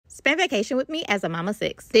Spend vacation with me as a mama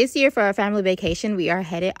 6. This year for our family vacation, we are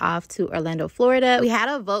headed off to Orlando, Florida. We had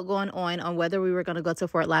a vote going on whether we were going to go to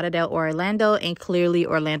Fort Lauderdale or Orlando, and clearly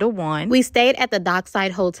Orlando won. We stayed at the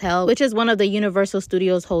Dockside Hotel, which is one of the Universal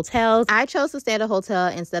Studios hotels. I chose to stay at a hotel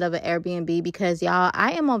instead of an Airbnb because, y'all,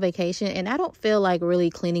 I am on vacation and I don't feel like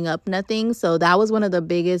really cleaning up nothing. So that was one of the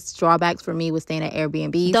biggest drawbacks for me with staying at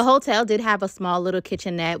Airbnb. The hotel did have a small little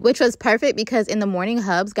kitchenette, which was perfect because in the morning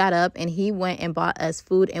Hubs got up and he went and bought us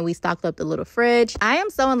food and we stocked up the little fridge. I am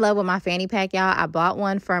so in love with my fanny pack, y'all. I bought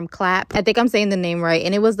one from Clap. I think I'm saying the name right,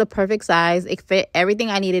 and it was the perfect size. It fit everything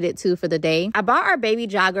I needed it to for the day. I bought our baby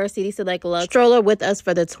jogger CD Select Lux stroller with us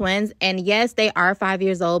for the twins, and yes, they are 5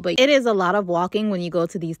 years old, but it is a lot of walking when you go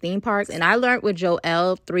to these theme parks. And I learned with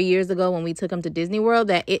Joel 3 years ago when we took him to Disney World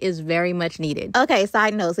that it is very much needed. Okay,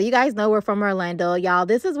 side note, so you guys know we're from Orlando, y'all.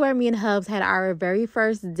 This is where me and Hubs had our very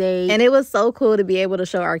first day, and it was so cool to be able to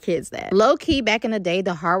show our kids that. Low key, back in the day,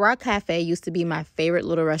 the Hard Rock Cafe used to be my favorite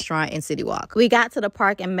little restaurant in City Walk. We got to the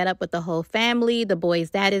park and met up with the whole family. The boy's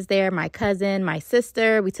dad is there, my cousin, my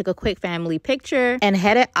sister. We took a quick family picture and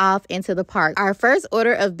headed off into the park. Our first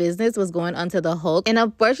order of business was going onto the Hulk, and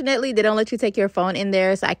unfortunately they don't let you take your phone in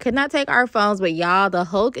there, so I could not take our phones. But y'all, the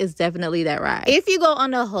Hulk is definitely that ride. If you go on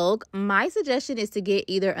the Hulk, my suggestion is to get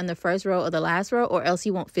either on the first row or the last row, or else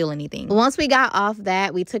you won't feel anything. Once we got off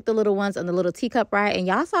that, we took the little ones on the little teacup ride, and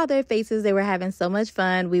y'all saw their faces. They were having so much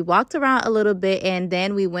fun. We walked around a little bit, and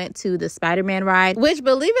then we went to the Spider-Man ride, which,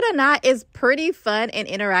 believe it or not, is pretty fun and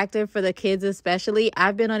interactive for the kids especially.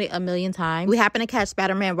 I've been on it a million times. We happened to catch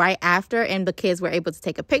Spider-Man right after, and the kids were able to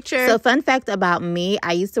take a picture. So fun fact about me,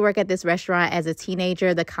 I used to work at this restaurant as a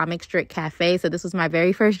teenager, the Comic Strip Cafe. So this was my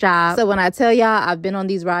very first job. So when I tell y'all I've been on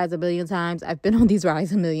these rides a million times, I've been on these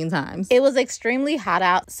rides a million times. It was extremely hot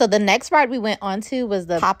out. So the next ride we went on to was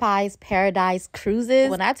the Popeyes Paradise Cruises.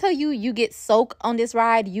 When I tell you, you get soaked on this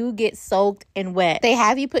ride, you get soaked and wet. They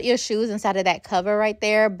have you put your shoes inside of that cover right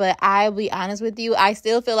there, but I'll be honest with you, I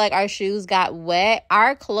still feel like our shoes got wet.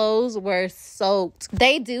 Our clothes were soaked.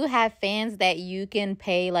 They do have fans that you can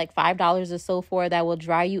pay like $5 or so for that will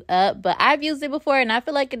dry you up, but I've used it before and I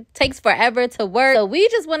feel like it takes forever to work. So we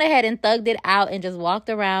just went ahead and thugged it out and just walked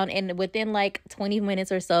around, and within like 20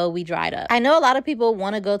 minutes or so, we dried up. I know a lot of people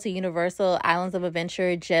want to go to Universal Islands of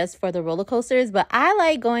Adventure just for the roller coasters, but I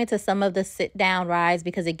like going to some of the sit down rides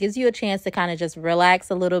because it gives you a chance to kind of just relax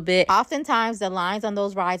a little bit. Oftentimes the lines on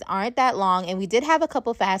those rides aren't that long, and we did have a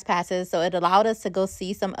couple fast passes, so it allowed us to go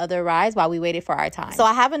see some other rides while we waited for our time. So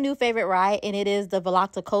I have a new favorite ride, and it is the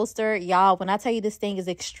Velocitocoaster. Y'all, when I tell you this thing is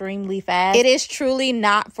extremely fast, it is truly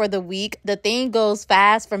not for the weak. The thing goes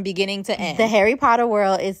fast from beginning to end. The Harry Potter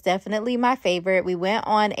world is definitely my favorite. We went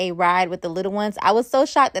on a ride with the little ones. I was so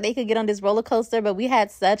shocked that they could get on this roller coaster, but we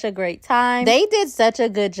had such a great time. They did such a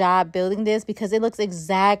good job building this because it looks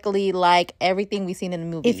exactly like everything we've seen in the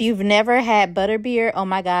movies. If you've never had butterbeer, oh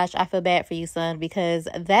my gosh, I feel bad for you, son, because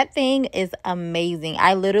that thing is amazing.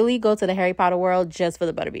 I literally go to the Harry Potter world just for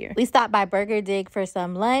the butterbeer. We stopped by Burger Dig for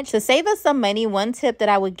some lunch. To save us some money, one tip that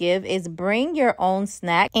I would give is bring your own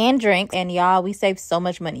snack and drink, and y'all, we saved so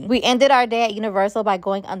much money. We ended our day at Universal by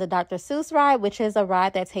going on the Dr. Seuss ride, which is a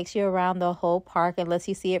ride that takes you around the whole park and lets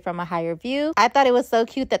you see it from a higher view. I thought it was so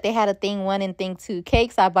cute that they had a thing 1 and thing 2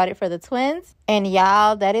 cake, so I bought it for the twins. And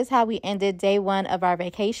y'all, that is how we ended day 1 of our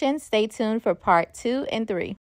vacation. Stay tuned for part 2 and 3.